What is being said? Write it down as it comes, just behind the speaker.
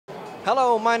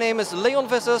Hello, my name is Leon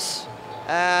Visses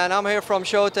and I'm here from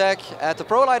Showtec at the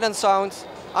Prolight+Sound.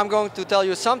 I'm going to tell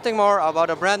you something more about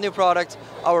a brand new product,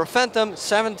 our Phantom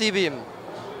 70 beam.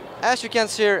 As you can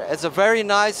see here, it's a very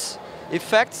nice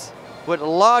effect with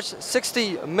large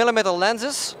 60mm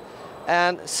lenses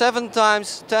and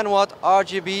 7x 10 watt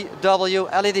RGB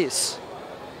LEDs.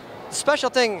 The special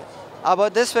thing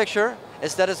about this fixture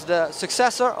is that it's the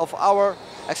successor of our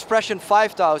Expression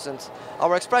 5000.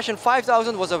 Our Expression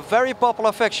 5000 was a very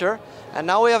popular fixture, and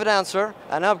now we have an answer,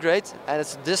 an upgrade, and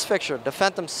it's this fixture, the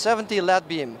Phantom 70 LED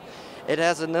beam. It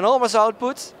has an enormous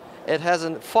output, it has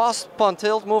a fast pun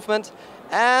tilt movement,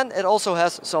 and it also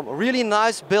has some really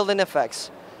nice built-in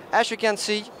effects. As you can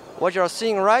see, what you are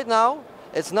seeing right now,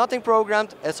 it's nothing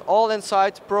programmed, it's all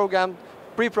inside programmed,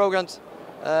 pre-programmed,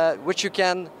 which you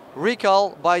can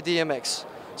recall by DMX.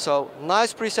 So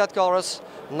nice preset colors,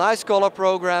 nice color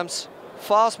programs,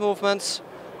 fast movements,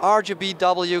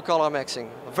 RGB color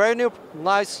mixing. A very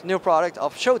nice new product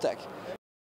of Showtec.